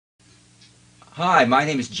Hi, my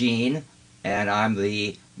name is Gene, and I'm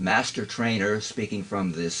the master trainer speaking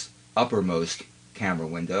from this uppermost camera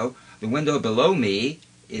window. The window below me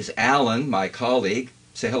is Alan, my colleague.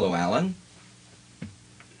 Say hello, Alan.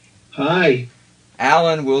 Hi.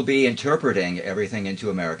 Alan will be interpreting everything into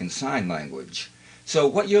American Sign Language. So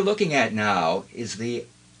what you're looking at now is the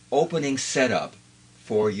opening setup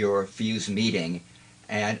for your Fuze meeting,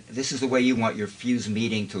 and this is the way you want your Fuze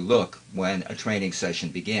meeting to look when a training session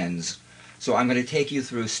begins. So I'm going to take you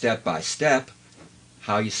through step by step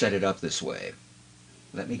how you set it up this way.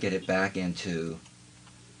 Let me get it back into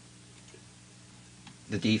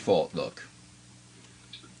the default look.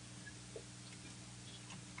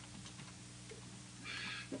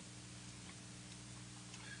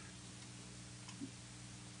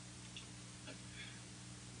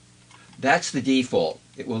 That's the default.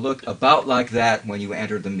 It will look about like that when you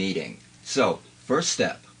enter the meeting. So, first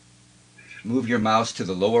step, move your mouse to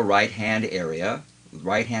the lower right-hand area,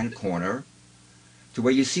 right-hand corner, to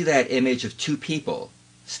where you see that image of two people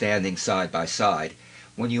standing side by side.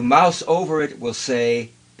 When you mouse over it, it will say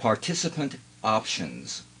Participant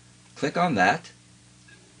Options. Click on that.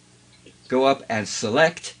 Go up and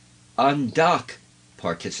select Undock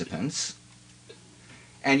Participants.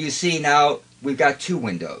 And you see now we've got two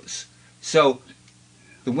windows. So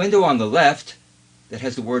the window on the left that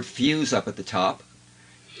has the word Fuze up at the top,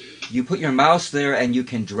 you put your mouse there and you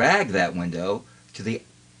can drag that window to the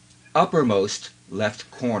uppermost left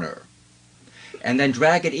corner. And then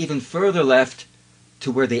drag it even further left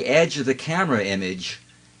to where the edge of the camera image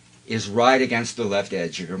is right against the left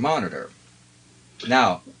edge of your monitor.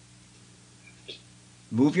 Now,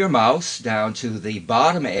 move your mouse down to the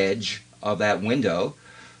bottom edge of that window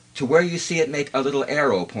to where you see it make a little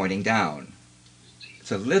arrow pointing down.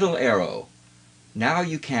 It's a little arrow. Now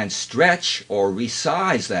you can stretch or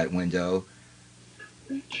resize that window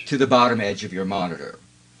to the bottom edge of your monitor.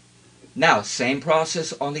 Now, same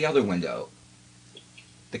process on the other window.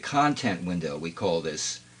 The content window, we call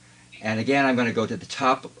this. And again, I'm going to go to the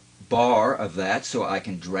top bar of that so I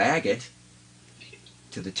can drag it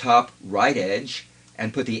to the top right edge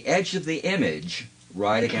and put the edge of the image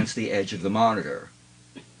right against the edge of the monitor.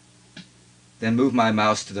 Then move my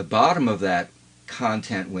mouse to the bottom of that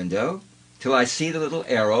content window till I see the little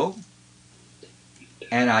arrow,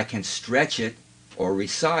 and I can stretch it or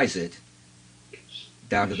resize it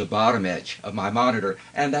down to the bottom edge of my monitor.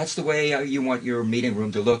 And that's the way you want your meeting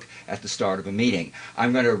room to look at the start of a meeting.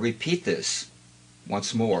 I'm going to repeat this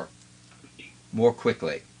once more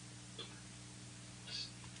quickly.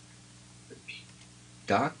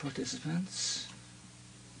 Dock participants.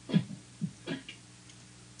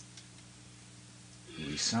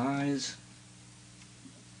 Resize.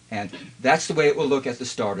 And that's the way it will look at the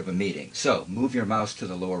start of a meeting. So move your mouse to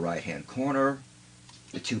the lower right hand corner,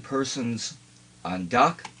 the two persons,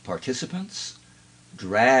 undock participants,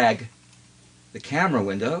 drag the camera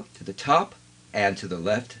window to the top and to the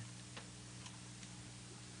left,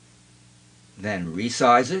 then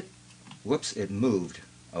resize it. Whoops, it moved.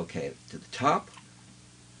 Okay, to the top,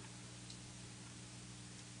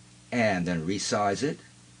 and then resize it.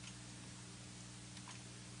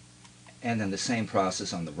 And then the same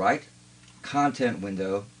process on the right, content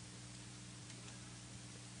window.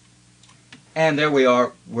 And there we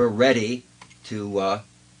are, we're ready to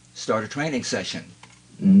start a training session.